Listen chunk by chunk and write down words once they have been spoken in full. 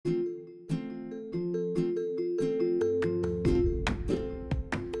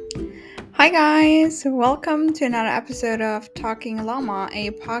Hi, guys! Welcome to another episode of Talking Llama,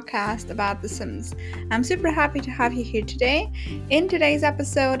 a podcast about The Sims. I'm super happy to have you here today. In today's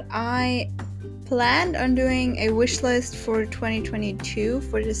episode, I planned on doing a wish list for 2022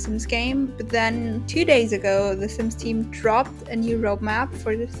 for The Sims game, but then 2 days ago, The Sims team dropped a new roadmap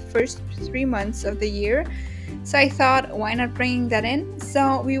for the first 3 months of the year. So I thought, why not bringing that in?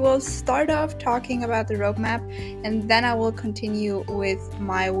 So we will start off talking about the roadmap, and then I will continue with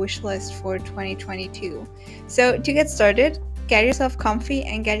my wish list for 2022. So to get started, get yourself comfy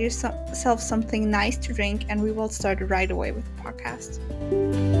and get yourself something nice to drink, and we will start right away with the podcast.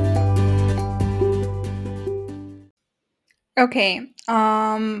 Okay,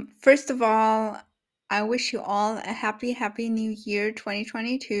 first of all, I wish you all a happy new year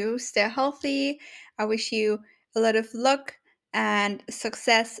 2022. Stay healthy. I wish you a lot of luck and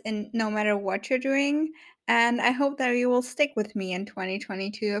success in no matter what you're doing. And I hope that you will stick with me in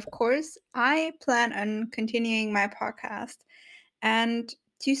 2022, of course. I plan on continuing my podcast. And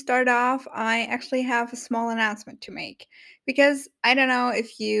to start off, I actually have a small announcement to make because I don't know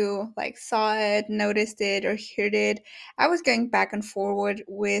if you saw it, noticed it, or heard it. I was going back and forward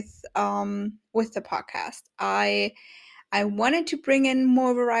with the podcast. I wanted to bring in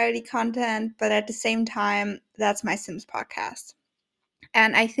more variety content, but at the same time, that's my Sims podcast,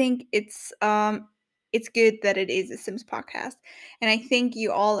 and I think it's good that it is a Sims podcast, and I think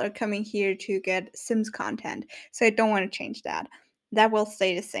you all are coming here to get Sims content, so I don't want to change that. That will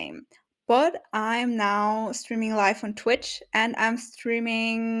stay the same. But I'm now streaming live on Twitch, and I'm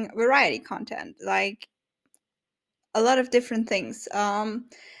streaming variety content, like a lot of different things.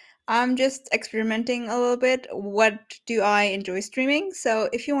 I'm just experimenting a little bit. What do I enjoy streaming? So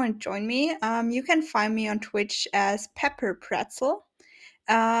if you want to join me, you can find me on Twitch as Pepper Pretzel.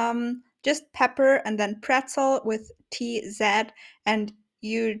 Just pepper and then pretzel with TZ, and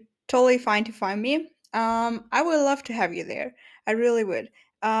you're totally fine to find me. I would love to have you there. I really would.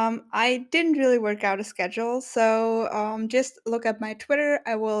 I didn't really work out a schedule, so just look at my Twitter.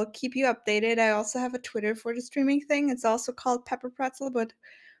 I will keep you updated. I also have a Twitter for the streaming thing. It's also called Pepper Pretzel, but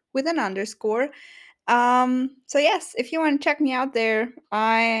with an underscore. So yes, if you want to check me out there,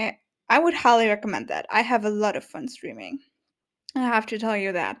 I would highly recommend that. I have a lot of fun streaming. I have to tell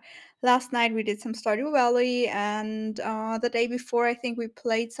you that. Last night we did some Stardew Valley, and the day before I think we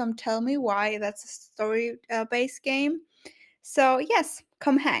played some Tell Me Why. That's a story-based game. So yes,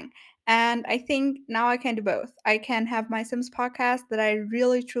 come hang. And I think now I can do both. I can have my Sims podcast that I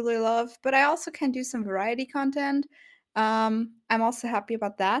really truly love, but I also can do some variety content. I'm also happy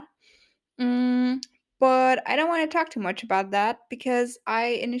about that. Mm, but I don't want to talk too much about that because I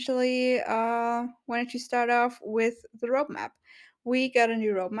initially wanted to start off with the roadmap. We got a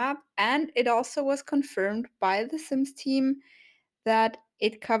new roadmap, and it also was confirmed by the Sims team that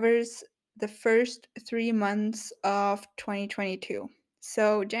it covers the first 3 months of 2022.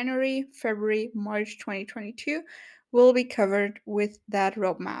 So, January, February, March 2022 will be covered with that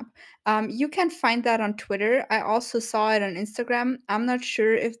roadmap. You can find that on Twitter. I also saw it on Instagram. I'm not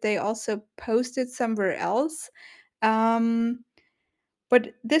sure if they also posted somewhere else. Um,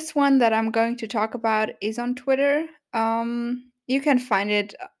 but this one that I'm going to talk about is on Twitter. You can find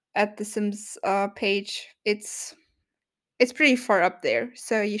it at the Sims page. It's pretty far up there,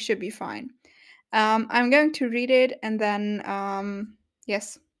 so you should be fine. I'm going to read it and then,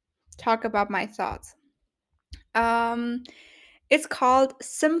 yes, talk about my thoughts. Um, it's called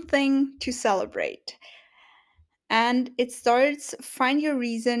Something to Celebrate. And it starts Find Your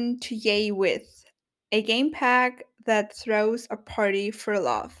Reason to Yay with a game pack that throws a party for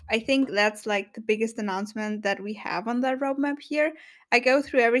love. I think that's like the biggest announcement that we have on that roadmap here. I go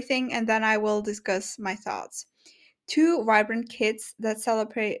through everything and then I will discuss my thoughts. Two vibrant kits that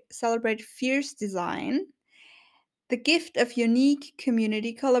celebrate fierce design, the gift of unique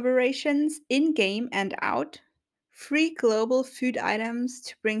community collaborations in game and out, free global food items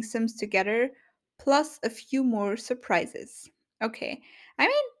to bring Sims together, plus a few more surprises. Okay, I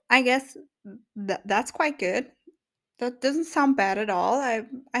mean, I guess that's quite good. That doesn't sound bad at all. I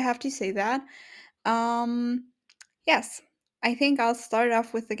have to say that. Um, yes, I think I'll start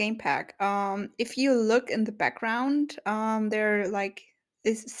off with the game pack. If you look in the background, there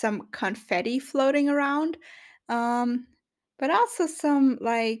is some confetti floating around, um, but also some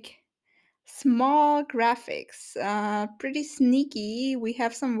small graphics. Pretty sneaky. We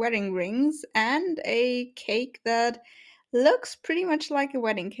have some wedding rings and a cake that looks pretty much like a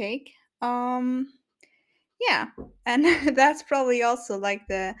wedding cake. Yeah, and that's probably also like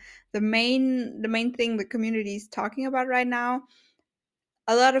the main thing the community is talking about right now.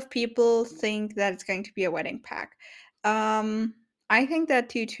 A lot of people think that it's going to be a wedding pack. Um, I think that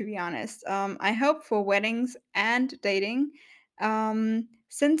too, to be honest. I hope for weddings and dating,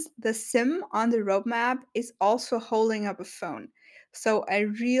 since the sim on the roadmap is also holding up a phone. So I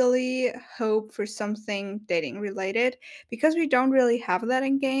really hope for something dating related because we don't really have that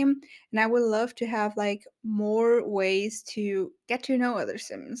in game, and I would love to have like more ways to get to know other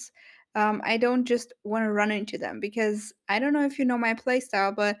sims. I don't just want to run into them because I don't know if you know my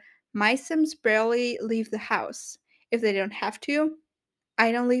playstyle, but my sims barely leave the house if they don't have to.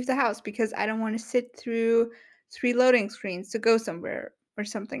 I don't leave the house because I don't want to sit through 3 loading screens to go somewhere or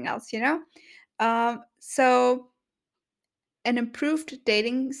something else, you know? So an improved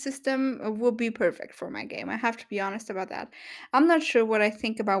dating system will be perfect for my game. I have to be honest about that. I'm not sure what I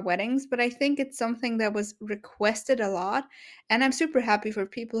think about weddings, but I think it's something that was requested a lot, and I'm super happy for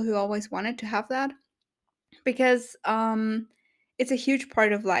people who always wanted to have that because it's a huge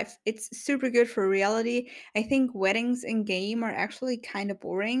part of life. It's super good for reality. I think weddings in game are actually kind of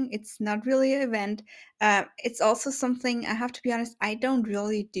boring. It's not really an event. It's also something I have to be honest, I don't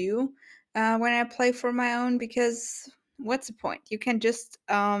really do when I play for my own because what's the point? You can just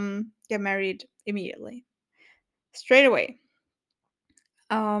get married immediately, straight away.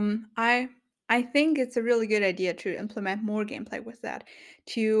 I think it's a really good idea to implement more gameplay with that,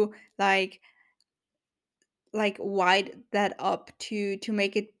 to wide that up to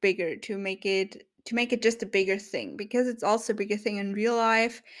make it bigger, to make it just a bigger thing because it's also a bigger thing in real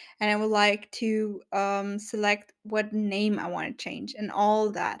life, and I would like to select what name I want to change and all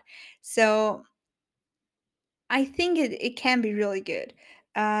that. So I think it can be really good,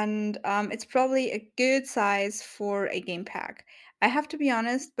 and it's probably a good size for a game pack. I have to be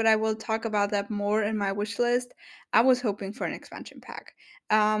honest, but I will talk about that more in my wish list. I was hoping for an expansion pack,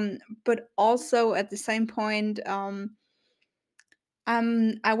 but also at the same point, I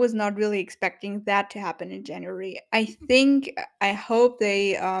was not really expecting that to happen in January. I hope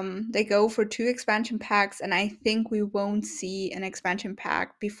they go for two expansion packs, and I think we won't see an expansion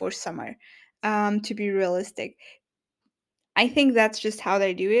pack before summer. To be realistic, I think that's just how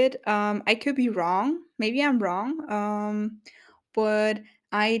they do it. I could be wrong. Maybe I'm wrong. But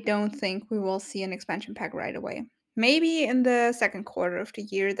I don't think we will see an expansion pack right away. Maybe in the second quarter of the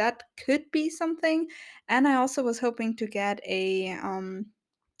year, that could be something. And I also was hoping to get a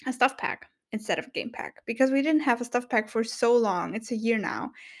stuff pack instead of a game pack because we didn't have a stuff pack for so long. It's a year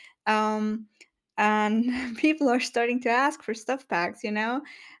now. Um, and people are starting to ask for stuff packs, you know?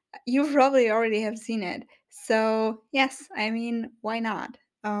 You probably already have seen it. So, yes, I mean, why not?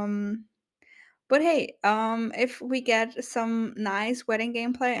 But hey, if we get some nice wedding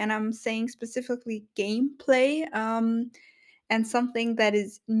gameplay, and I'm saying specifically gameplay, and something that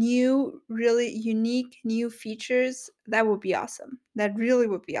is new, really unique, new features, that would be awesome. That really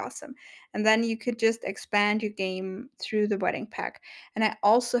would be awesome. And then you could just expand your game through the wedding pack. And I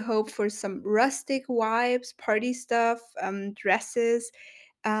also hope for some rustic vibes, party stuff, dresses.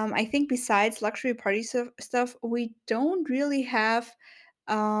 I think besides luxury party stuff, we don't really have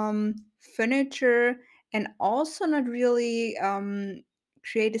furniture, and also not really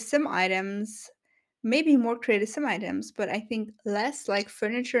creative sim items. Maybe more creative sim items, but I think less like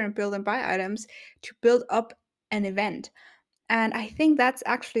furniture and build and buy items to build up an event. And I think that's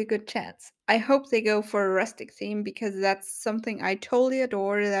actually a good chance. I hope they go for a rustic theme because that's something I totally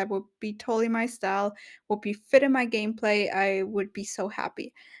adore. That would be totally my style, would be fit in my gameplay. I would be so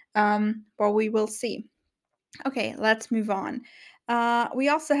happy. But we will see. Okay, let's move on. We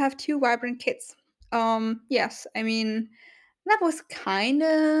also have two vibrant kits. Yes, I mean, that was kind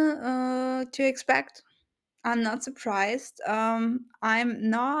of to expect. I'm not surprised. I'm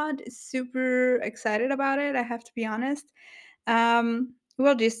not super excited about it, I have to be honest.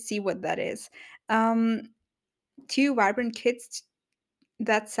 We'll just see what that is. Um, two vibrant kits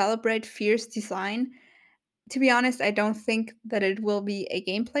that celebrate fierce design. To be honest, I don't think that it will be a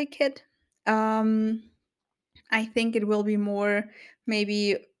gameplay kit. Um, I think it will be more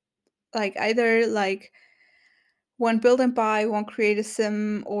maybe like either like one build and buy, one create a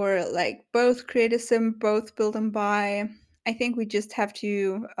sim, or like both create a sim, both build and buy. I think we just have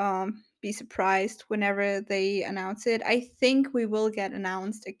to be surprised whenever they announce it. I think we will get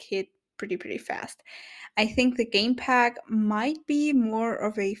announced a kit pretty fast. I think the game pack might be more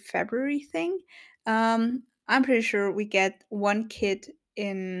of a February thing. I'm pretty sure we get one kit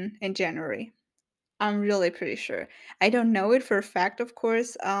in January. I'm really pretty sure. I don't know it for a fact, of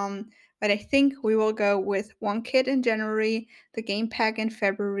course, but I think we will go with one kit in January, the game pack in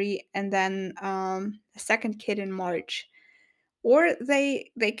February, and then a second kit in March. Or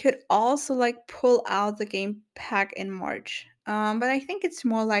they could also like pull out the game pack in March. But I think it's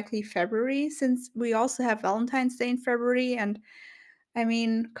more likely February since we also have Valentine's Day in February, and I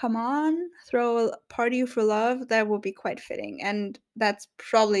mean, come on, throw a party for love, that would be quite fitting, and that's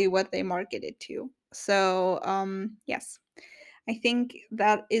probably what they marketed to. So, yes, I think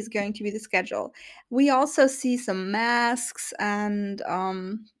that is going to be the schedule. We also see some masks and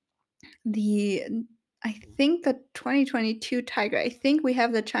the I think the 2022 tiger. I think we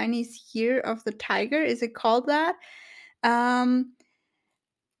have the Chinese Year of the Tiger. Is it called that? Um,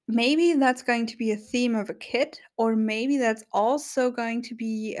 Maybe that's going to be a theme of a kit, or maybe that's also going to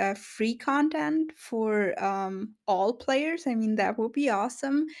be free content for all players. I mean, that would be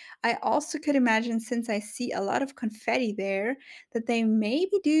awesome. I also could imagine, since I see a lot of confetti there, that they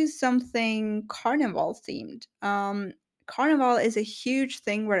maybe do something carnival themed. Carnival is a huge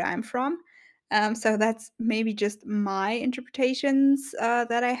thing where I'm from. So that's maybe just my interpretations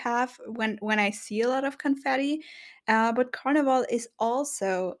that I have when I see a lot of confetti. But Carnival is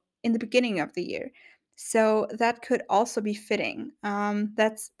also in the beginning of the year. So that could also be fitting.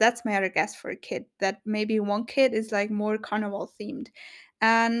 That's my other guess for a kid. That maybe one kid is like more carnival themed,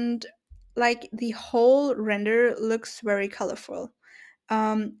 and like the whole render looks very colorful.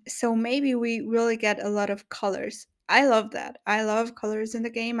 So maybe we really get a lot of colors. I love that. I love colors in the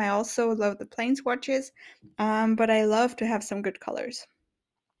game. I also love the planeswatches, but I love to have some good colors.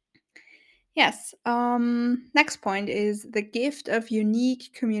 Yes. Next point is the gift of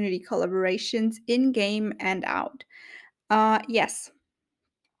unique community collaborations in game and out. Yes.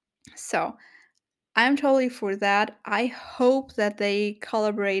 So I'm totally for that. I hope that they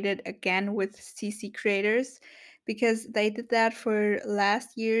collaborated again with CC creators because they did that for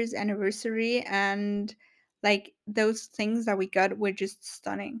last year's anniversary, and like those things that we got were just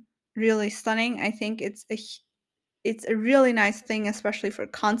stunning. Really stunning. I think it's a really nice thing, especially for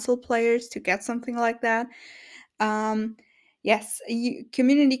console players, to get something like that. Um, yes,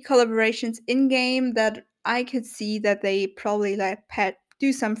 community collaborations in game that I could see that they probably like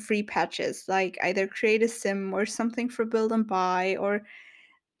do some free patches, like either create a sim or something for build and buy or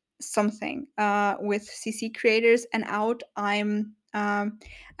something with CC creators. And out, I'm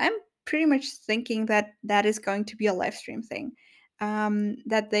pretty much thinking that that is going to be a live stream thing,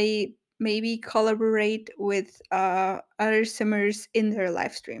 that they maybe collaborate with other simmers in their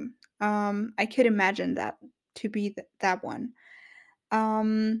live stream. I could imagine that to be that one.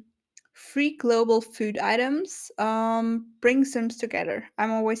 Um, Free global food items bring sims together.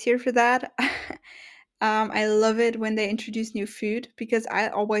 I'm always here for that. I love it when they introduce new food because I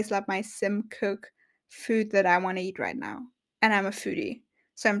always let my sim cook food that I want to eat right now. And I'm a foodie,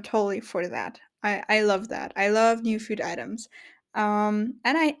 so I'm totally for that. I love that. I love new food items. And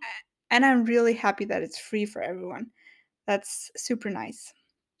I'm really happy that it's free for everyone. That's super nice.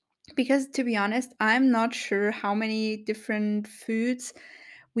 Because to be honest, I'm not sure how many different foods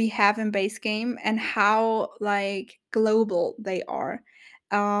we have in base game and how like global they are.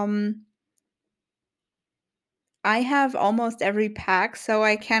 Um, I have almost every pack, so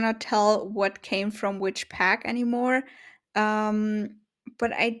I cannot tell what came from which pack anymore. Um,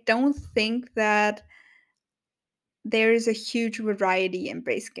 but I don't think that there is a huge variety in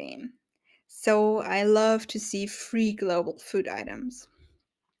base game. So I love to see free global food items.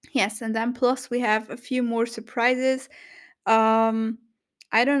 Yes, and then plus we have a few more surprises. Um,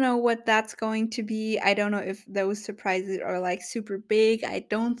 I don't know what that's going to be. I don't know if those surprises are like super big. I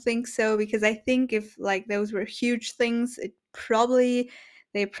don't think so because I think if like those were huge things,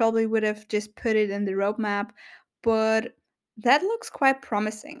 they probably would have just put it in the roadmap. But that looks quite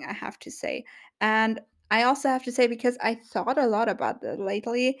promising, I have to say. And I also have to say because I thought a lot about that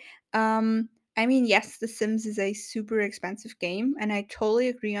lately. I mean, yes, The Sims is a super expensive game, and I totally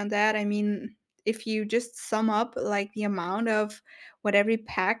agree on that. I mean, if you just sum up like the amount of what every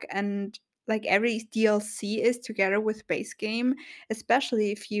pack and like every DLC is together with base game,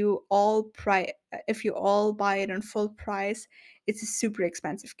 especially if you all buy it on full price, it's a super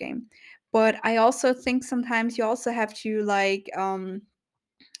expensive game. But I also think sometimes you also have to like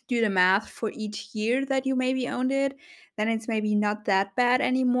do the math for each year that you maybe owned it, then it's maybe not that bad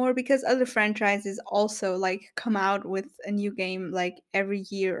anymore because other franchises also like come out with a new game like every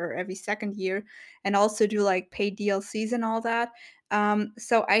year or every second year and also do like paid DLCs and all that.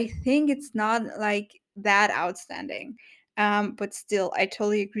 So I think it's not like that outstanding. But still, I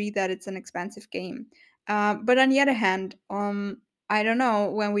totally agree that it's an expensive game. But on the other hand, I don't know,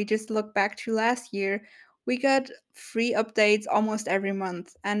 when we just look back to last year, we got free updates almost every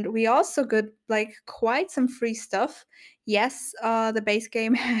month, and we also got like quite some free stuff. Yes, the base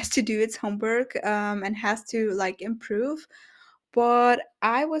game has to do its homework and has to like improve, but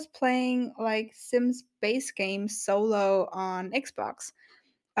I was playing like Sims base game solo on Xbox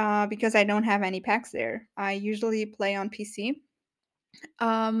because I don't have any packs there. I usually play on PC,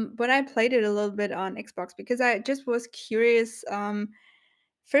 But I played it a little bit on Xbox because I just was curious,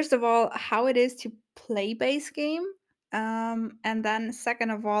 first of all, how it is to play base game. And then second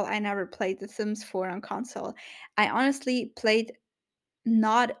of all, I never played The Sims 4 on console. I honestly played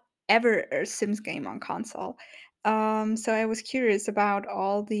not ever a Sims game on console. So I was curious about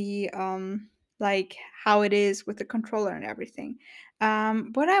all the like how it is with the controller and everything.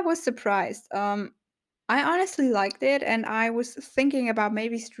 But I was surprised. I honestly liked it, and I was thinking about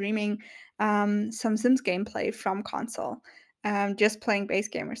maybe streaming some Sims gameplay from console, just playing base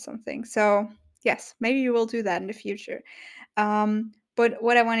game or something. So yes, maybe we will do that in the future. But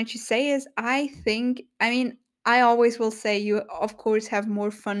what I wanted to say is, I think, I mean, I always will say you, of course, have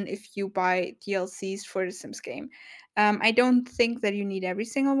more fun if you buy DLCs for the Sims game. I don't think that you need every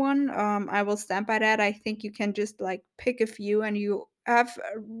single one. I will stand by that. I think you can just like pick a few and you have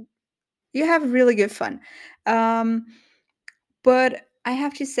really good fun. Um, but I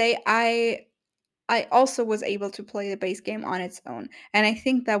have to say, I also was able to play the base game on its own, and I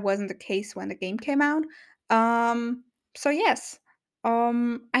think that wasn't the case when the game came out. So yes,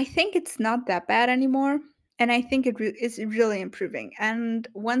 I think it's not that bad anymore, and I think is really improving. And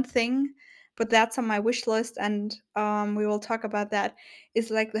one thing, but that's on my wish list, and we will talk about that,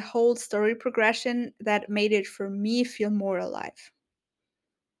 is like the whole story progression that made it for me feel more alive.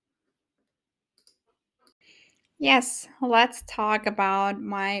 Yes, let's talk about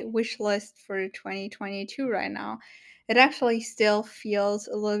my wish list for 2022 right now. It actually still feels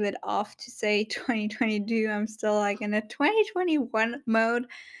a little bit off to say 2022. I'm still like in a 2021 mode.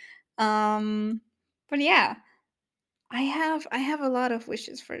 Um but yeah, I have a lot of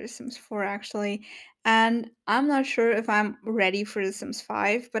wishes for The Sims 4 actually. And I'm not sure if I'm ready for The Sims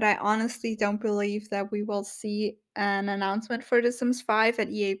 5, but I honestly don't believe that we will see an announcement for The Sims 5 at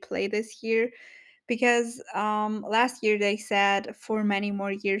EA Play this year because last year they said for many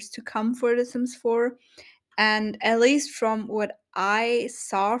more years to come for The Sims 4. And at least from what I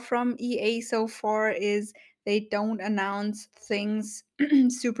saw from EA so far is they don't announce things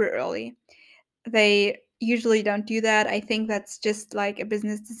super early. They usually don't do that. I think that's just like a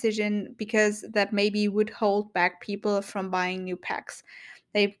business decision because that maybe would hold back people from buying new packs.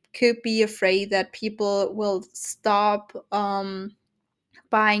 They could be afraid that people will stop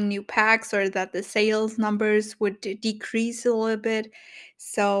buying new packs or that the sales numbers would decrease a little bit.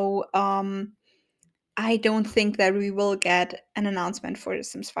 So I don't think that we will get an announcement for The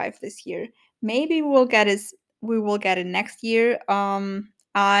Sims 5 this year. Maybe we will get it next year.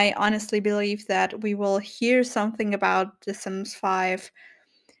 I honestly believe that we will hear something about The Sims 5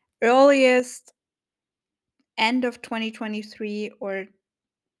 earliest end of 2023 or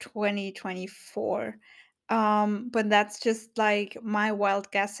 2024. But that's just like my wild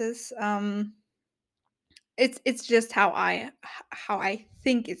guesses. It's just how I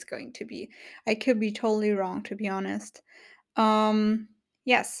think it's going to be. I could be totally wrong, to be honest.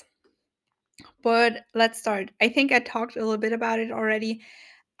 Yes, but let's start. I think I talked a little bit about it already.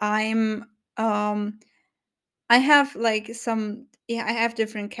 I'm um I have like some, yeah, I have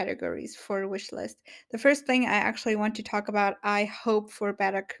different categories for wish list. The first thing I actually want to talk about, I hope for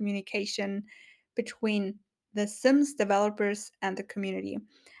better communication between the Sims developers and the community.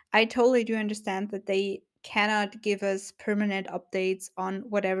 I totally do understand that they cannot give us permanent updates on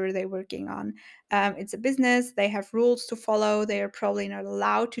whatever they're working on. It's a business, they have rules to follow, they are probably not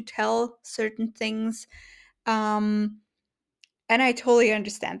allowed to tell certain things. Um, and I totally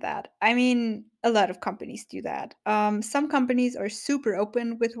understand that. I mean, a lot of companies do that. Some companies are super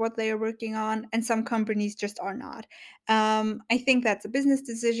open with what they are working on, and some companies just are not. I think that's a business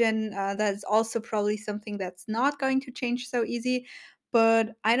decision. That's also probably something that's not going to change so easy.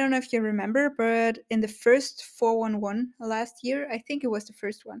 But I don't know if you remember, but in the first 411 last year, I think it was the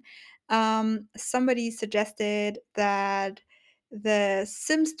first one, somebody suggested that the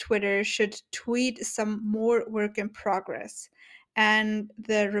Sims Twitter should tweet some more work in progress, and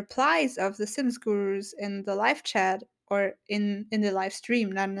the replies of the Sims gurus in the live chat or in the live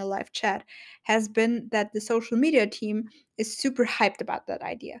stream, not in the live chat, has been that the social media team is super hyped about that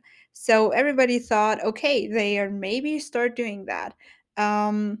idea. So everybody thought, okay, they are maybe start doing that.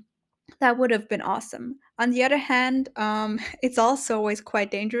 Um, that would have been awesome. On the other hand, it's also always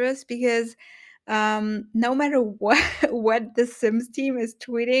quite dangerous because no matter what what the Sims team is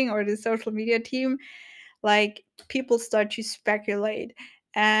tweeting or the social media team, like people start to speculate,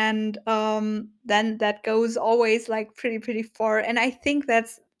 and then that goes always like pretty far. And I think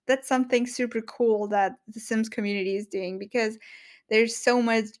that's something super cool that the Sims community is doing because there's so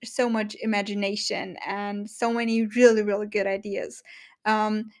much imagination and so many really good ideas.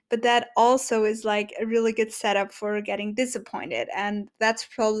 But that also is like a really good setup for getting disappointed, and that's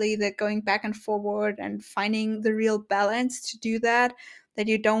probably the going back and forward and finding the real balance to do that, that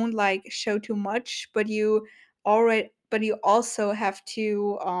you don't like show too much, but you also have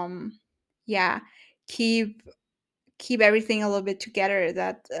to yeah, keep keep everything a little bit together,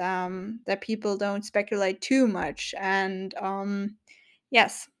 that that people don't speculate too much. And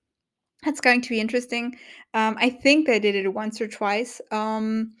yes, that's going to be interesting. I think they did it once or twice.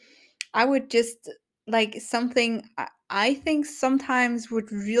 I would just like something I think sometimes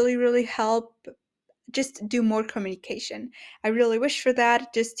would really, really help, just do more communication. I really wish for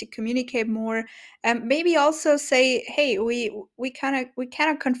that, just to communicate more. Maybe also say, hey, we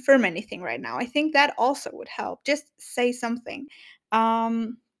cannot confirm anything right now. I think that also would help. Just say something.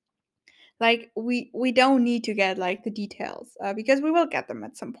 Um, like we don't need to get like the details, because we will get them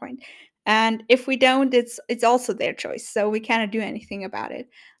at some point. And if we don't, it's also their choice. So we cannot do anything about it.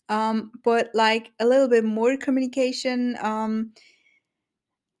 But like a little bit more communication.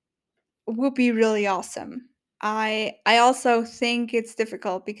 Would be really awesome. I also think it's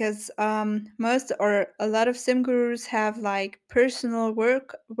difficult because most or a lot of sim gurus have like personal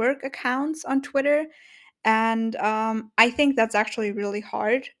work accounts on Twitter, and I think that's actually really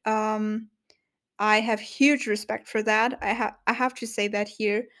hard. I have huge respect for that. I have to say that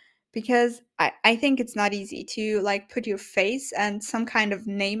here, because I think it's not easy to like put your face and some kind of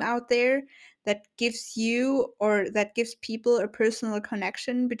name out there that gives you, or that gives people, a personal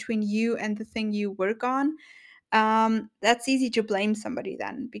connection between you and the thing you work on. That's easy to blame somebody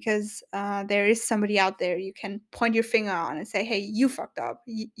then, because there is somebody out there you can point your finger on and say, hey, you fucked up,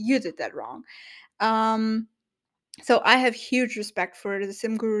 you did that wrong. um, so I have huge respect for the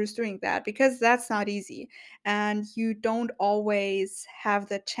sim gurus doing that, because that's not easy, and you don't always have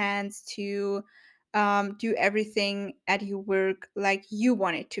the chance to do everything at your work like you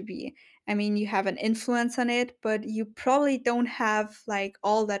want it to be. I mean, you have an influence on it, but you probably don't have like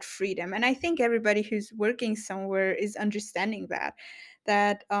all that freedom. And I think everybody who's working somewhere is understanding that,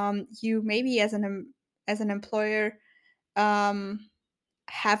 you maybe as as an employer, um,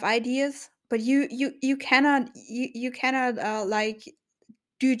 have ideas, but you cannot like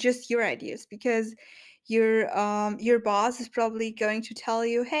do just your ideas, because your boss is probably going to tell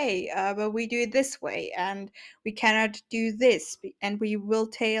you, hey, but we do it this way, and we cannot do this, and we will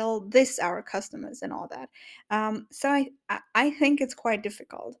tell this our customers and all that. So I think it's quite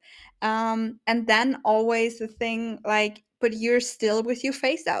difficult. And then always the thing, like, but you're still with your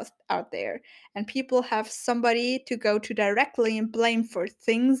face out there, and people have somebody to go to directly and blame for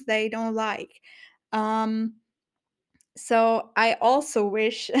things they don't like. um so I also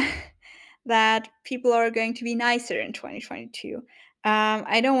wish that people are going to be nicer in 2022.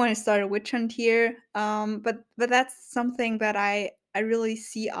 I don't want to start a witch hunt here, but that's something that I really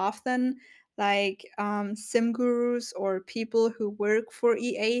see often, like sim gurus or people who work for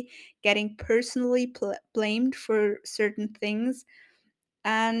EA getting personally blamed for certain things.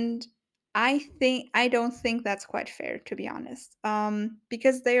 And I don't think that's quite fair, to be honest.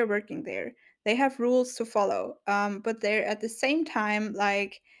 Because they are working there, they have rules to follow. But they're at the same time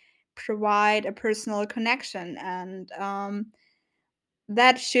like provide a personal connection, and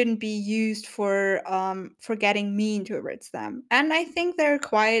that shouldn't be used for getting mean towards them. And I think they're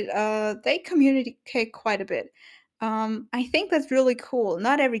quite they communicate quite a bit. I think that's really cool.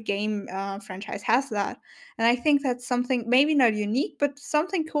 Not every game franchise has that, and I think that's something maybe not unique, but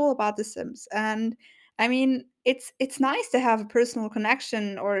something cool about The Sims. And I mean, it's nice to have a personal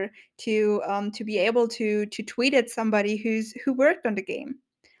connection, or to be able to tweet at somebody who worked on the game.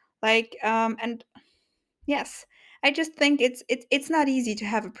 Like and yes, I just think it's not easy to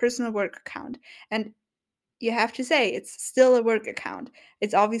have a personal work account, and you have to say it's still a work account.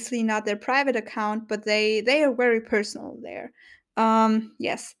 It's obviously not their private account, but they are very personal there.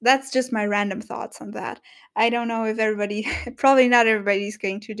 Yes, that's just my random thoughts on that. I don't know if everybody, probably not everybody's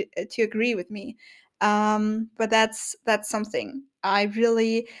going to agree with me. But that's something I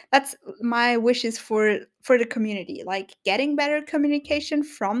really, that's my wishes for the community, like getting better communication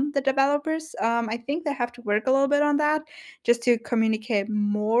from the developers. I think they have to work a little bit on that, just to communicate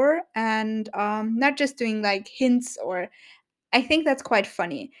more, and not just doing like hints, or I think that's quite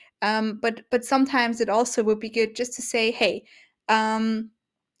funny. But sometimes it also would be good just to say, hey, um,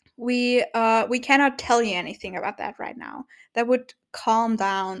 we cannot tell you anything about that right now. That would calm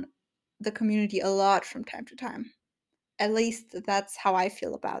down the community a lot from time to time. At least that's how I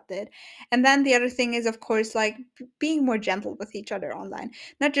feel about it. And then the other thing is, of course, like being more gentle with each other online,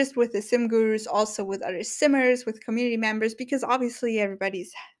 not just with the sim gurus, also with other simmers, with community members, because obviously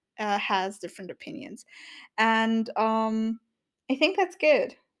everybody's has different opinions. And I think that's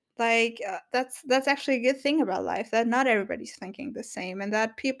good. Like, that's actually a good thing about life, that not everybody's thinking the same and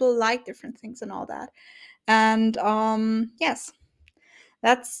that people like different things and all that. And, yes,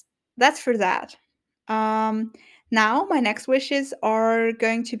 that's that's for that. Um, Now my next wishes are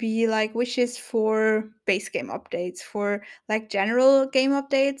going to be, like, wishes for base game updates, for, like, general game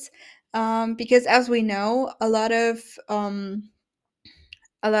updates, because as we know, a lot of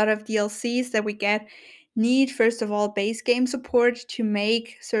DLCs that we get need, first of all, base game support to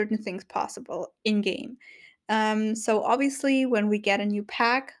make certain things possible in game. So obviously, when we get a new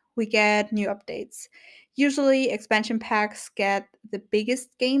pack, we get new updates. Usually, expansion packs get the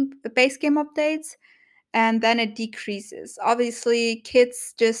biggest base game updates, and then it decreases. Obviously,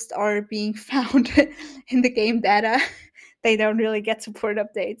 kids just are being found in the game data. They don't really get support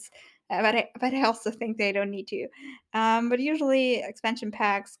updates, but I also think they don't need to. But usually, expansion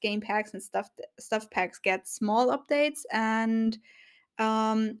packs, game packs, and stuff packs get small updates and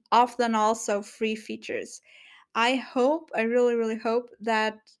often also free features. I really, really hope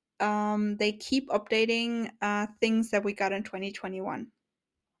that they keep updating things that we got in 2021.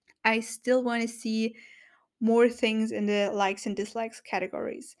 I still want to see more things in the likes and dislikes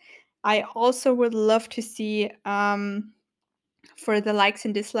categories. I also would love to see for the likes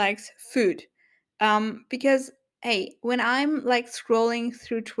and dislikes food. Because hey, when I'm like scrolling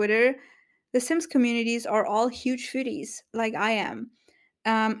through Twitter, the Sims communities are all huge foodies, like I am.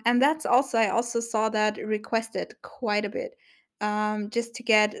 And that's also, I also saw that requested quite a bit, just to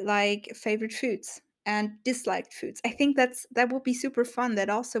get like favorite foods and disliked foods. I think that would be super fun.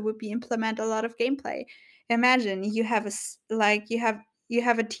 That also would be implement a lot of gameplay. Imagine you have you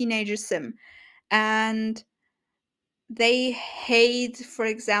have a teenager sim and they hate, for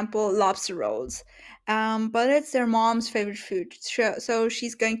example, lobster rolls. But it's their mom's favorite food. So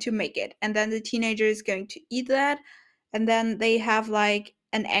she's going to make it. And then the teenager is going to eat that. And then they have like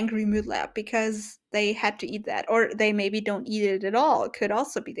an angry mood lab because they had to eat that. Or they maybe don't eat it at all. It could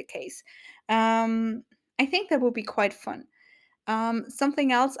also be the case. Um, I think that will be quite fun.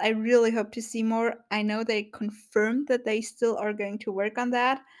 Something else I really hope to see more. I know they confirmed that they still are going to work on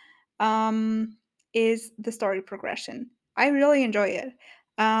that, um, is the story progression. I really enjoy it.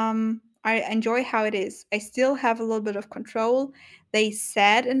 I enjoy how it is. I still have a little bit of control. They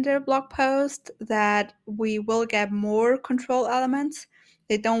said in their blog post that we will get more control elements.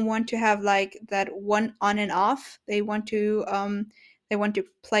 They don't want to have like that one on and off. They want the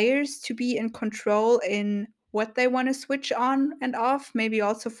players to be in control in what they want to switch on and off. Maybe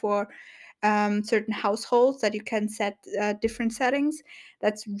also for certain households that you can set different settings.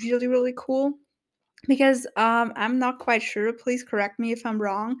 That's really, really cool because I'm not quite sure. Please correct me if I'm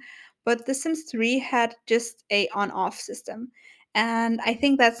wrong. But The Sims 3 had just a on-off system, and I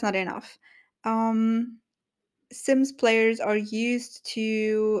think that's not enough. Um, Sims players are used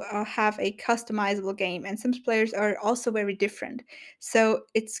to have a customizable game, and Sims players are also very different. So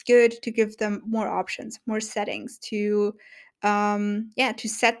it's good to give them more options, more settings to, yeah, to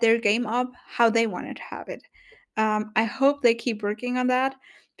set their game up how they want to have it. I hope they keep working on that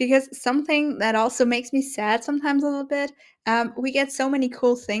because something that also makes me sad sometimes a little bit. We get so many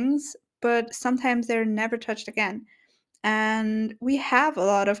cool things, but sometimes they're never touched again. And we have a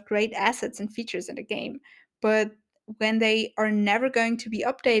lot of great assets and features in the game, but when they are never going to be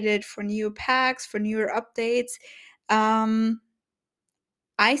updated for new packs, for newer updates, um,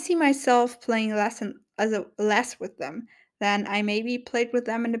 I see myself playing less with them than I maybe played with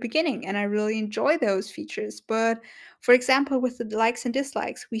them in the beginning, and I really enjoy those features. But for example, with the likes and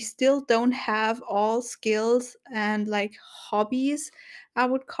dislikes, we still don't have all skills and like hobbies, I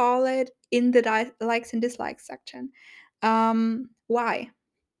would call it, in the likes and dislikes section. Why?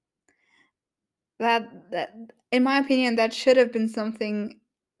 That in my opinion, that should have been something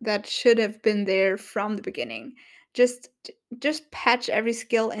that should have been there from the beginning. Just patch every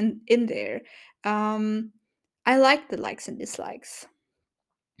skill in there. Um, I like the likes and dislikes.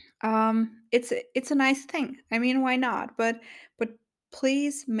 It's a nice thing. I mean, why not? But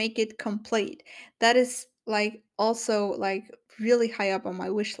please make it complete. That is like also like really high up on my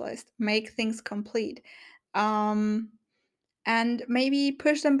wish list. Make things complete. Um, and maybe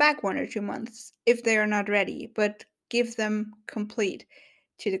push them back 1 or 2 months if they are not ready, but give them complete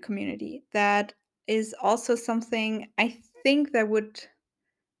to the community. That is also something I think that would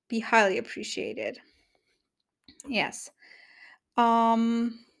be highly appreciated. Yes.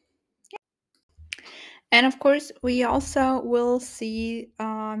 Um, and of course, we also will see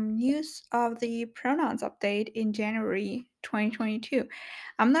news of the pronouns update in January 2022.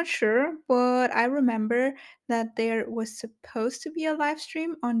 I'm not sure, but I remember that there was supposed to be a live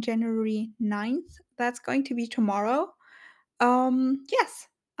stream on January 9th. That's going to be tomorrow. Yes,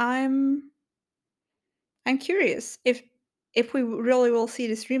 I'm I'm curious if we really will see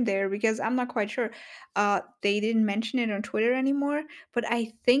the stream there because I'm not quite sure. They didn't mention it on Twitter anymore, but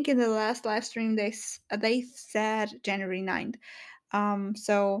I think in the last live stream they said January 9th.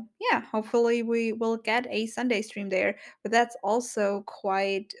 So yeah, hopefully we will get a Sunday stream there, but that's also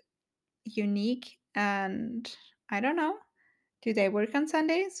quite unique and I don't know. Do they work on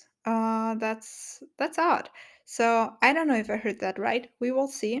Sundays? That's odd. So I don't know if I heard that right. We will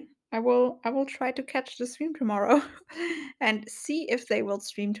see. I will try to catch the stream tomorrow and see if they will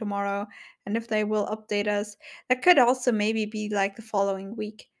stream tomorrow and if they will update us. That could also maybe be like the following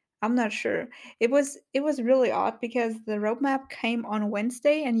week. I'm not sure. It was really odd because the roadmap came on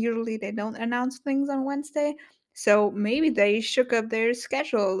Wednesday and usually they don't announce things on Wednesday. So maybe they shook up their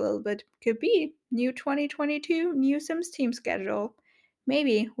schedule a little bit. Could be new 2022, new Sims team schedule.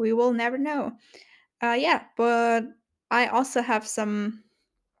 Maybe we will never know. Yeah, but I also have some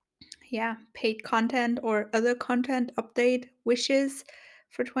paid content or other content update wishes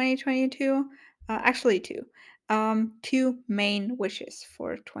for 2022. Actually, two. Two main wishes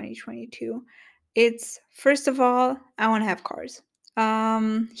for 2022. It's first of all, I want to have cars.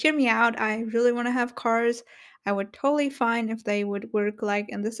 Hear me out. I really want to have cars. I would totally fine if they would work like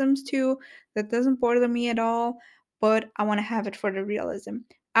in The Sims 2. That doesn't bother me at all. But I want to have it for the realism.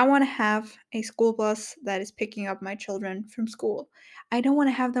 I want to have a school bus that is picking up my children from school. I don't want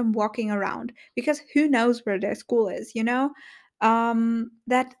to have them walking around because who knows where their school is, you know?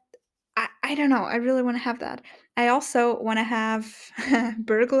 That I don't know. I really want to have that. I also want to have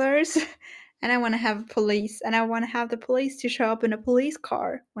burglars and I want to have police and I want to have the police to show up in a police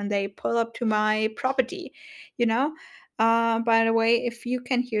car when they pull up to my property, you know? By the way, if you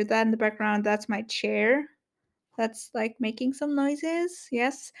can hear that in the background, that's my chair that's like making some noises.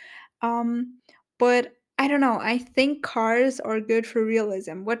 Yes. Um, but I don't know. I think cars are good for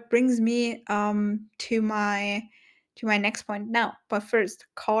realism. What brings me to my next point now. But first,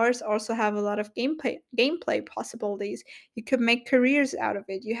 cars also have a lot of gameplay possibilities. You could make careers out of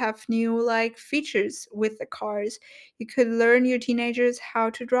it. You have new like features with the cars. You could learn your teenagers how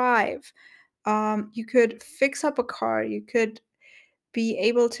to drive. You could fix up a car. You could be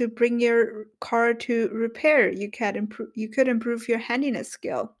able to bring your car to repair. You could improve your handiness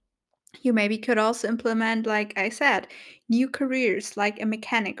skill. You maybe could also implement, like I said, new careers like a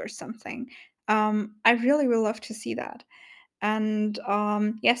mechanic or something. I really would love to see that. And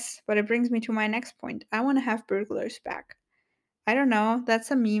yes, but it brings me to my next point. I want to have burglars back. I don't know.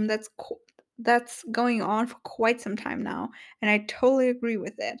 That's a meme that's going on for quite some time now, and I totally agree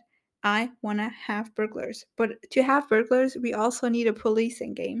with it. I want to have burglars, but to have burglars, we also need a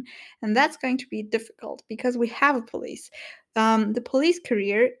policing game, and that's going to be difficult because we have a police. The police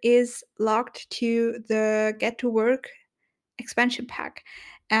career is locked to the Get to Work expansion pack,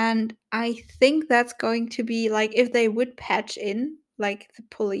 and I think that's going to be like if they would patch in like the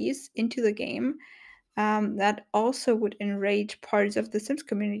police into the game that also would enrage parts of the Sims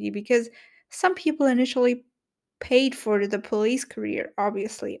community because some people initially paid for the police career,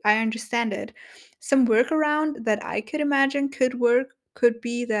 obviously. I understand it. Some workaround that I could imagine could work could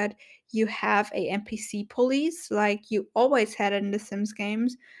be that you have a NPC police like you always had in the Sims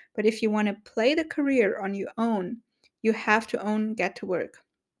games, but if you want to play the career on your own, you have to own Get to Work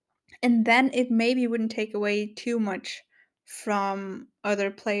and then it maybe wouldn't take away too much from other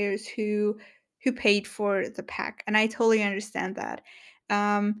players who paid for the pack and I totally understand that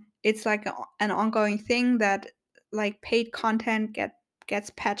it's like an ongoing thing that like paid content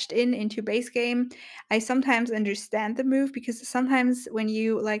gets patched into base game. I sometimes understand the move because sometimes when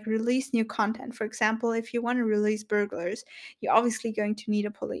you like release new content, for example if you want to release burglars, you're obviously going to need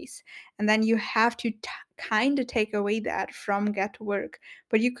a police and then you have to kind of take away that from Get to Work,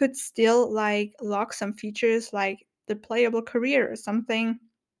 but you could still like lock some features like the playable career or something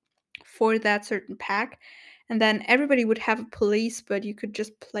for that certain pack. And then everybody would have a police, but you could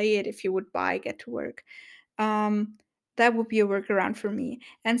just play it if you would buy Get to Work. Um, that would be a workaround for me.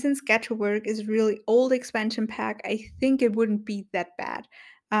 And since Get to Work is really old expansion pack, I think it wouldn't be that bad.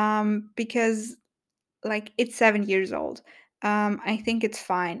 Because like it's 7 years old. I think it's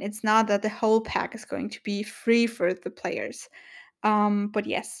fine. It's not that the whole pack is going to be free for the players. But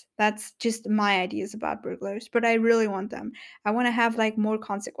yes, that's just my ideas about burglars, but I really want them. I want to have like more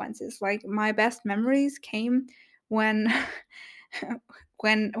consequences. Like my best memories came when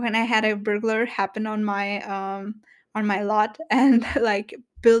when I had a burglar happen on my lot and like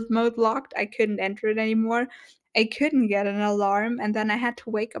build mode locked. I couldn't enter it anymore. I couldn't get an alarm and then I had to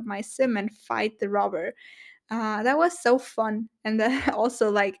wake up my sim and fight the robber. That was so fun, and then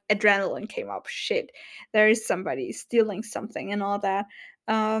also, like, adrenaline came up, "Shit, there is somebody stealing something," and all that.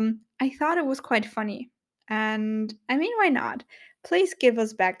 I thought it was quite funny, and, I mean, why not? Please give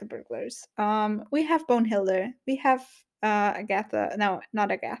us back the burglars. We have Bonehilda, we have, Agatha no,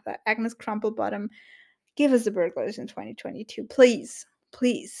 not Agatha, Agnes Crumplebottom. Give us the burglars in 2022, please,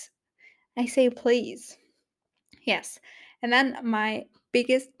 please. I say please. Yes. And then my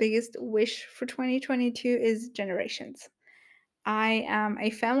biggest wish for 2022 is Generations. I am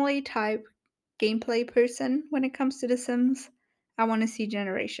a family type gameplay person when it comes to The Sims. I want to see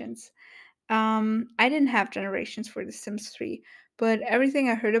Generations. I didn't have Generations for The Sims 3, but everything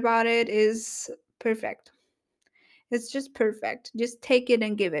I heard about it is perfect. It's just perfect. Just take it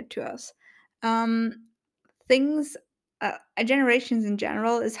and give it to us. Um, things Generations in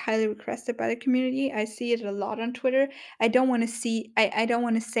general is highly requested by the community. I see it a lot on Twitter. I don't want to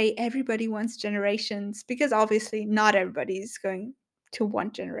say everybody wants Generations, because obviously not everybody is going to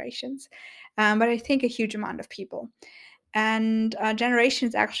want Generations, but I think a huge amount of people. And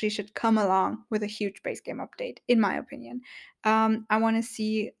Generations actually should come along with a huge base game update, in my opinion. I want to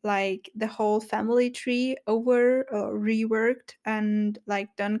see like the whole family tree over reworked and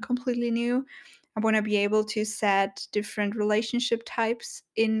like done completely new. I want to be able to set different relationship types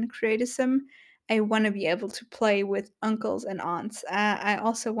in Creatism. I want to be able to play with uncles and aunts. I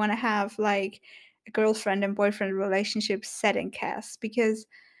also want to have like a girlfriend and boyfriend relationship set in cast, because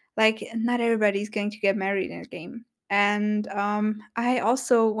like not everybody's going to get married in a game. And I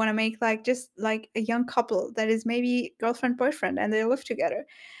also want to make like just like a young couple that is maybe girlfriend boyfriend and they live together.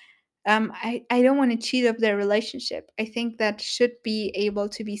 I don't want to cheat up their relationship. I think that should be able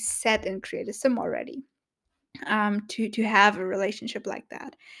to be set and create a sim already, to have a relationship like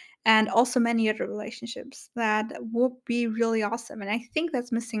that, and also many other relationships that would be really awesome. And I think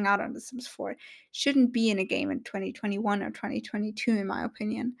that's missing out on The Sims 4. Shouldn't be in a game in 2021 or 2022, in my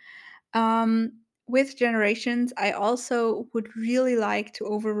opinion. Um, with Generations, I also would really like to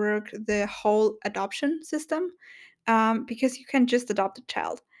overwork the whole adoption system, because you can just adopt a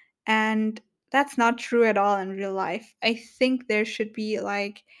child. And that's not true at all in real life. I think there should be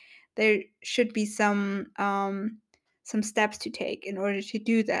some steps to take in order to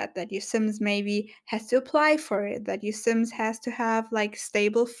do that. That your Sims maybe has to apply for it. That your Sims has to have like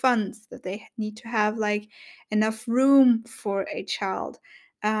stable funds. That they need to have like enough room for a child.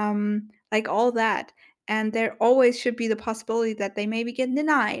 Like all that. And there always should be the possibility that they maybe get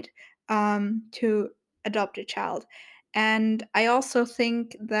denied to adopt a child. And I also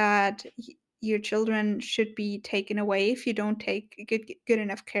think that your children should be taken away if you don't take good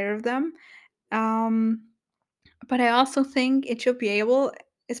enough care of them. Um, but I also think it should be able,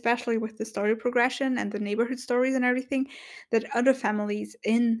 especially with the story progression and the neighborhood stories and everything, that other families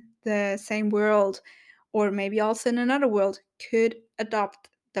in the same world, or maybe also in another world, could adopt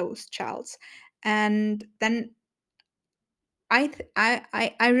those childs. And then I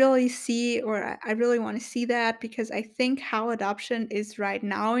really see, or I really want to see that, because I think how adoption is right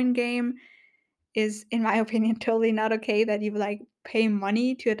now in game is, in my opinion, totally not okay. That you like pay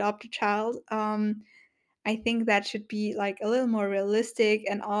money to adopt a child. I think that should be like a little more realistic,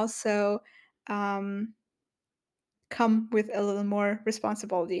 and also um, come with a little more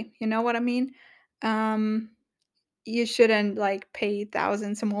responsibility. You know what I mean? Um, you shouldn't like pay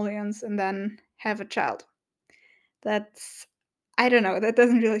thousands of millions and then have a child. That's I don't know. That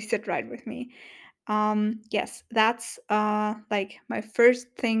doesn't really sit right with me. Yes, that's like my first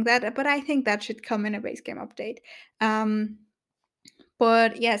thing, that but I think that should come in a base game update. Um,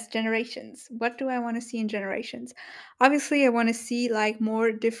 but yes, Generations. What do I want to see in Generations? Obviously, I want to see like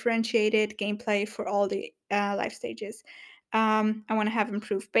more differentiated gameplay for all the life stages. I want to have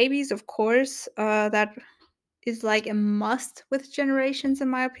improved babies, of course. That is like a must with Generations, in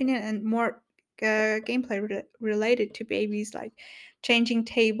my opinion, and more gameplay related to babies, like changing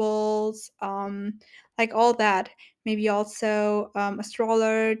tables, like all that. Maybe also a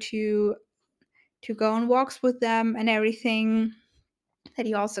stroller to go on walks with them and everything. That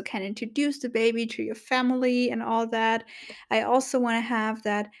you also can introduce the baby to your family and all that. I also want to have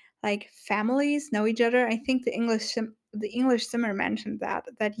that like families know each other. I think the English simmer mentioned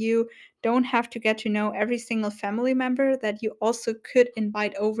that you don't have to get to know every single family member. That you also could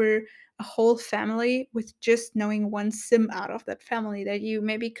invite over a whole family with just knowing one sim out of that family. That you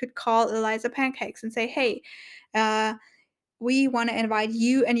maybe could call Eliza Pancakes and say, "Hey, uh, we want to invite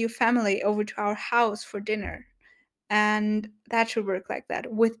you and your family over to our house for dinner." And that should work like that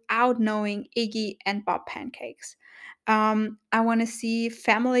without knowing Iggy and Bob Pancakes. I want to see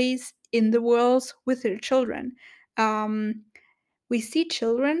families in the world with their children. Um, we see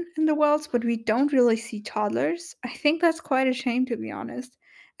children in the world, but we don't really see toddlers. I think that's quite a shame, to be honest.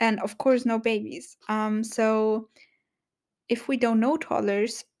 And of course, no babies. So if we don't know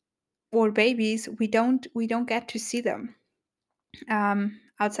toddlers or babies, we don't get to see them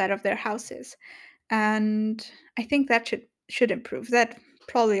outside of their houses. And I think that should improve. That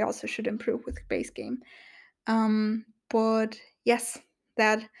probably also should improve with base game. But yes,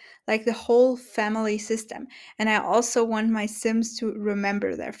 that like the whole family system. And I also want my Sims to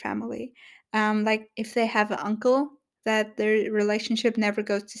remember their family. Like if they have an uncle, that their relationship never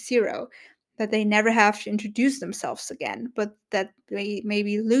goes to zero, that they never have to introduce themselves again, but that they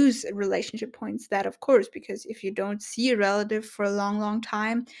maybe lose relationship points. That, of course, because if you don't see a relative for a long, long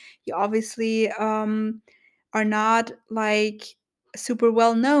time, you obviously are not like super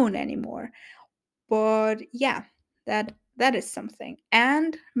well known anymore. But yeah, that is something.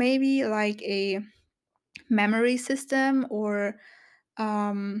 And maybe like a memory system, or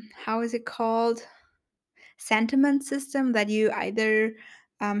how is it called? Sentiment system, that you either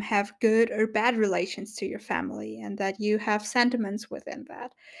have good or bad relations to your family, and that you have sentiments within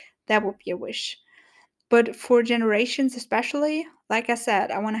that. That would be a wish. But for generations, especially, like I said,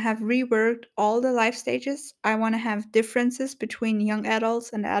 I want to have reworked all the life stages. I want to have differences between young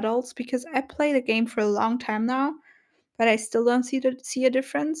adults and adults, because I play the game for a long time now, but I still don't see a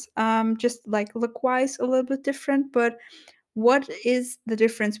difference. Just like look wise, a little bit different. But what is the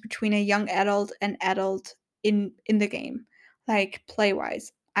difference between a young adult and adult in the game, like play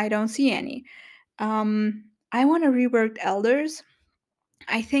wise? I don't see any. I want to rework elders.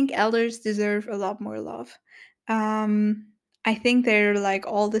 I think elders deserve a lot more love. Um, I think they're like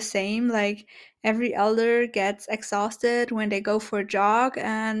all the same. Like every elder gets exhausted when they go for a jog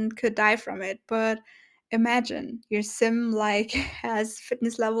and could die from it. But imagine your sim like has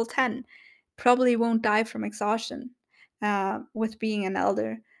fitness level 10, probably won't die from exhaustion with being an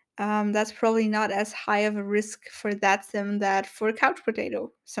elder. That's probably not as high of a risk for that sim that for a couch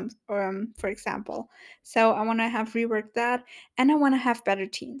potato, for example. So I want to have reworked that, and I want to have better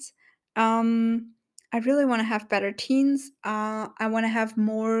teens. I really want to have better teens. I want to have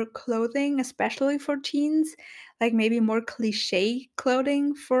more clothing, especially for teens, like maybe more cliche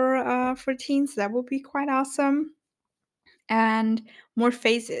clothing for teens. That would be quite awesome. And more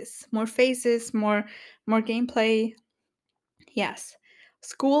faces, more gameplay. Yes.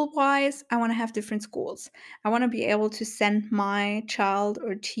 School wise, I want to have different schools. I want to be able to send my child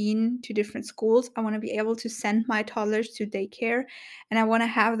or teen to different schools. I want to be able to send my toddlers to daycare, and I want to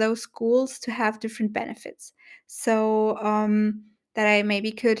have those schools to have different benefits. So, that I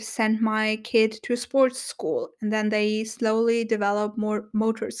maybe could send my kid to a sports school, and then they slowly develop more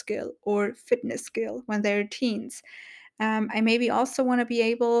motor skill or fitness skill when they're teens. I maybe also want to be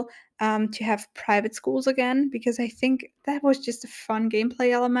able to have private schools again, because I think that was just a fun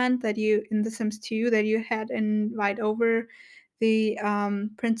gameplay element that you in The Sims 2, that you had invite over the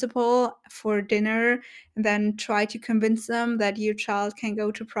principal for dinner and then try to convince them that your child can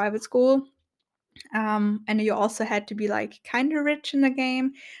go to private school. And you also had to be like kind of rich in the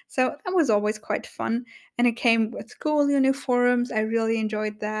game. So that was always quite fun. And it came with school uniforms. I really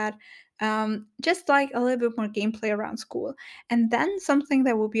enjoyed that. Just like a little bit more gameplay around school. And then something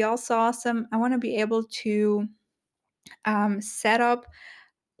that would be also awesome, I want to be able to set up,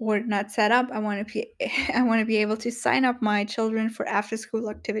 or not set up, I want to be I want to be able to sign up my children for after school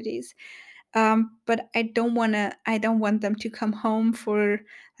activities. But I don't want them to come home for,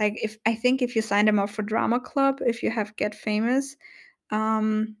 like, if I think if you sign them up for drama club, if you have Get Famous,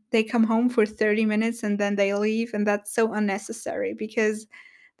 they come home for 30 minutes and then they leave, and that's so unnecessary, because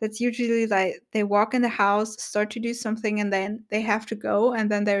that's usually like they walk in the house, start to do something, and then they have to go,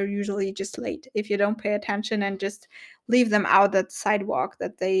 and then they're usually just late if you don't pay attention and just leave them out at the sidewalk,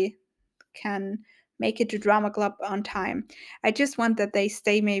 that they can make it to drama club on time. I just want that they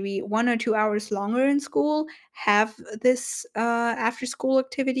stay maybe 1 or 2 hours longer in school, have this after school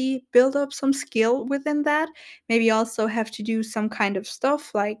activity, build up some skill within that. Maybe also have to do some kind of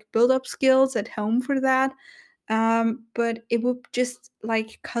stuff like build up skills at home for that. But it would just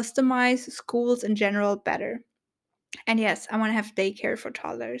like customize schools in general better. And yes, I want to have daycare for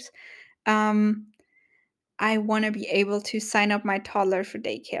toddlers. Um, I want to be able to sign up my toddler for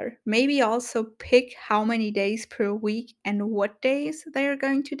daycare. Maybe also pick how many days per week and what days they are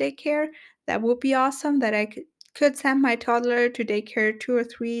going to daycare. That would be awesome, that I could send my toddler to daycare 2 or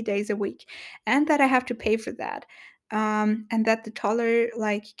 3 days a week, and that I have to pay for that. And that the toddler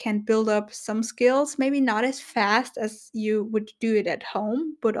like can build up some skills, maybe not as fast as you would do it at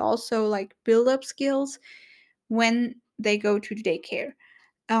home, but also like build up skills when they go to daycare.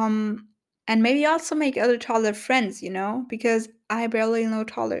 Um, And maybe also make other toddler friends, because I barely know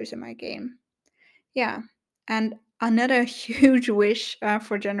toddlers in my game. Yeah. And another huge wish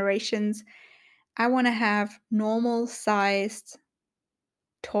for generations, I want to have normal sized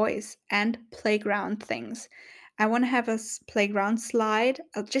toys and playground things. I want to have a playground slide,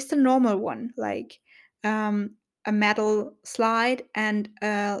 just a normal one, like um, a metal slide and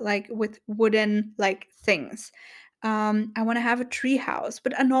like with wooden like things. I want to have a tree house,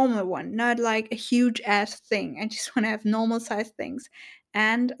 but a normal one, not like a huge ass thing. I just want to have normal sized things.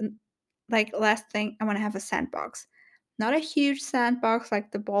 And like last thing, I want to have a sandbox. Not a huge sandbox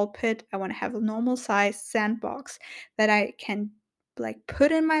like the ball pit. I want to have a normal sized sandbox that I can like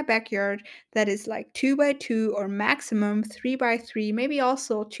put in my backyard that is like 2 by 2 or maximum 3 by 3, maybe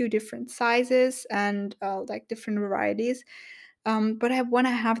also two different sizes and like different varieties. But I want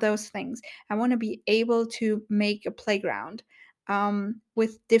to have those things. I want to be able to make a playground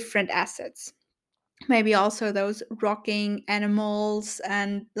with different assets. Maybe also those rocking animals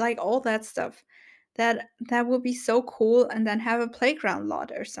and like all that stuff. That would be so cool, and then have a playground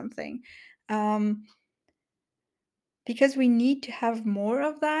lot or something. Um, because we need to have more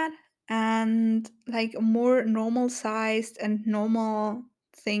of that and like more normal sized and normal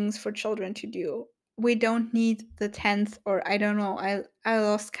things for children to do. We don't need the 10th, or I don't know, I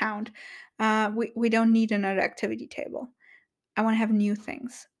lost count. We don't need another activity table. I want to have new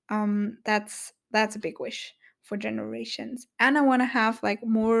things. That's a big wish for generations. And I want to have like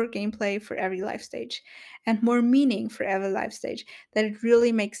more gameplay for every life stage and more meaning for every life stage, that it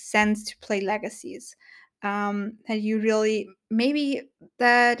really makes sense to play legacies. That you really maybe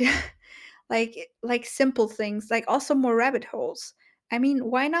that like simple things, like also more rabbit holes. I mean,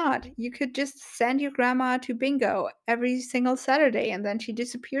 why not? You could just send your grandma to bingo every single Saturday and then she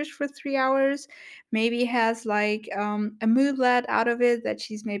disappears for 3 hours, maybe has like a moodlet out of it, that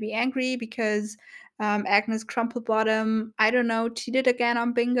she's maybe angry because Agnes Crumplebottom, I don't know, cheated again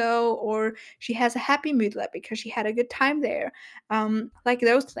on bingo, or she has a happy moodlet because she had a good time there. Like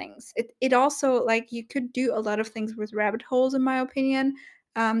those things. It also, like, you could do a lot of things with rabbit holes, in my opinion,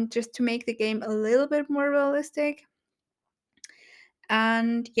 just to make the game a little bit more realistic.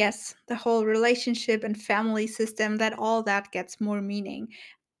 And yes, the whole relationship and family system, that all that gets more meaning.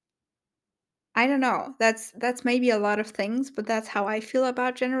 I don't know. That's maybe a lot of things, but that's how I feel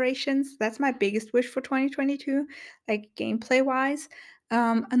about Generations. That's my biggest wish for 2022, like gameplay wise.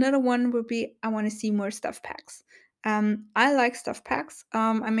 Another one would be I want to see more stuff packs. I like stuff packs.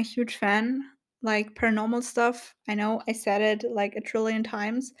 I'm a huge fan. Like paranormal stuff. I know I said it like a trillion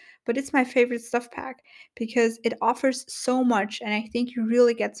times, but it's my favorite stuff pack because it offers so much, and I think you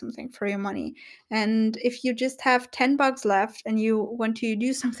really get something for your money. And if you just have $10 left and you want to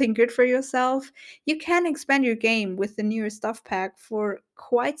do something good for yourself, you can expand your game with the newer stuff pack for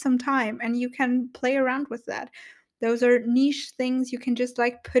quite some time, and you can play around with that. Those are niche things you can just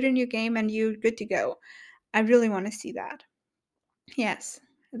like put in your game and you're good to go. I really want to see that. Yes,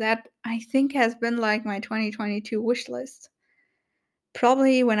 that I think has been like my 2022 wish list.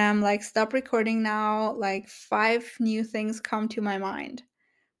 Probably when I'm like stop recording now, like 5 new things come to my mind.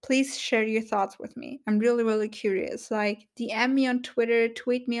 Please share your thoughts with me. I'm really, really curious. Like, DM me on Twitter,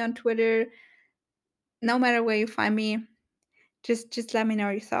 tweet me on Twitter, no matter where you find me. Just let me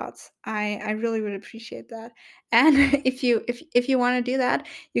know your thoughts. I really would appreciate that. And if you want to do that,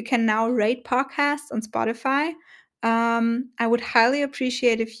 you can now rate podcasts on Spotify. I would highly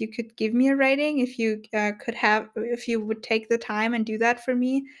appreciate if you could give me a rating. If you would take the time and do that for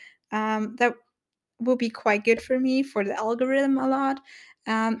me. That will be quite good for me for the algorithm a lot.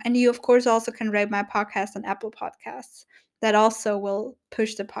 And you, of course, also can rate my podcast on Apple Podcasts. That also will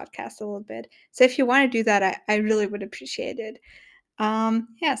push the podcast a little bit. So if you want to do that, I really would appreciate it.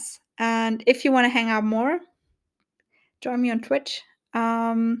 Yes. And if you want to hang out more, join me on Twitch.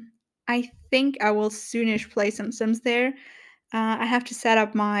 I think I will soonish play some Sims there. I have to set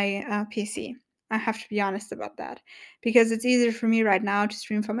up my PC. I have to be honest about that because it's easier for me right now to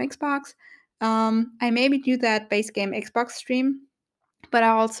stream from Xbox. I maybe do that base game Xbox stream, but I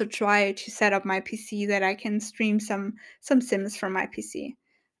also try to set up my PC that I can stream some Sims from my PC.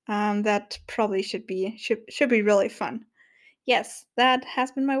 That probably should be really fun. Yes, that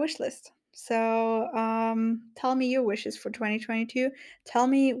has been my wish list. So, tell me your wishes for 2022. Tell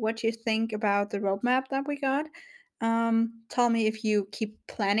me what you think about the roadmap that we got. Tell me if you keep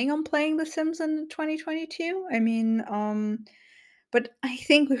planning on playing The Sims in 2022. I mean, but I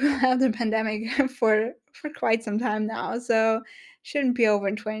think we will have the pandemic for quite some time now, so shouldn't be over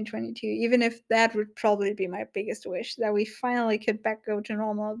in 2022. Even if that would probably be my biggest wish, that we finally could back go to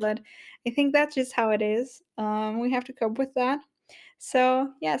normal. But I think that's just how it is. We have to cope with that. So,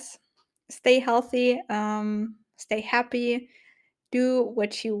 yes. stay healthy, stay happy, do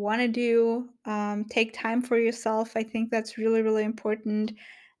what you want to do, take time for yourself. I think that's really, really important.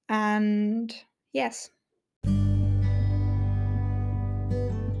 And yes.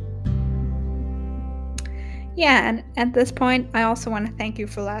 Yeah, and at this point, I also want to thank you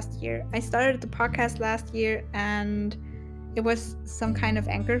for last year. I started the podcast last year and it was some kind of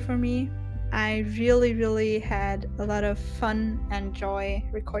anchor for me. I really, really had a lot of fun and joy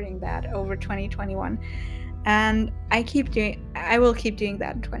recording that over 2021. And I will keep doing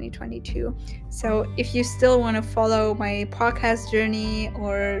that in 2022. So if you still want to follow my podcast journey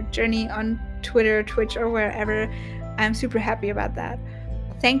or journey on Twitter, Twitch, or wherever, I'm super happy about that.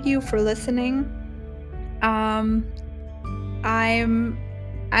 Thank you for listening. Um, I'm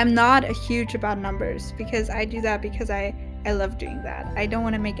not a huge about numbers because I do that because I love doing that. I don't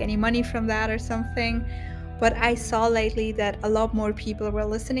want to make any money from that or something. But I saw lately that a lot more people were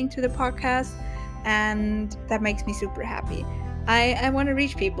listening to the podcast, and that makes me super happy. I want to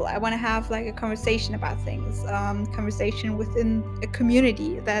reach people. I want to have like a conversation about things, conversation within a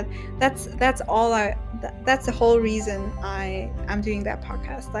community. That's all that's the whole reason I'm doing that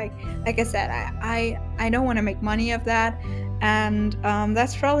podcast. Like I said, I don't want to make money of that, and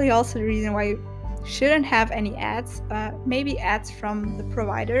that's probably also the reason why you shouldn't have any ads. Maybe ads from the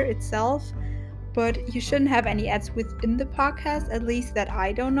provider itself, but you shouldn't have any ads within the podcast, at least that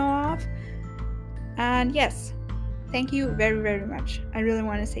I don't know of. And yes, thank you very, very much. I really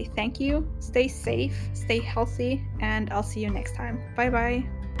want to say thank you. Stay safe, stay healthy, and I'll see you next time. Bye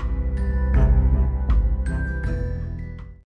bye.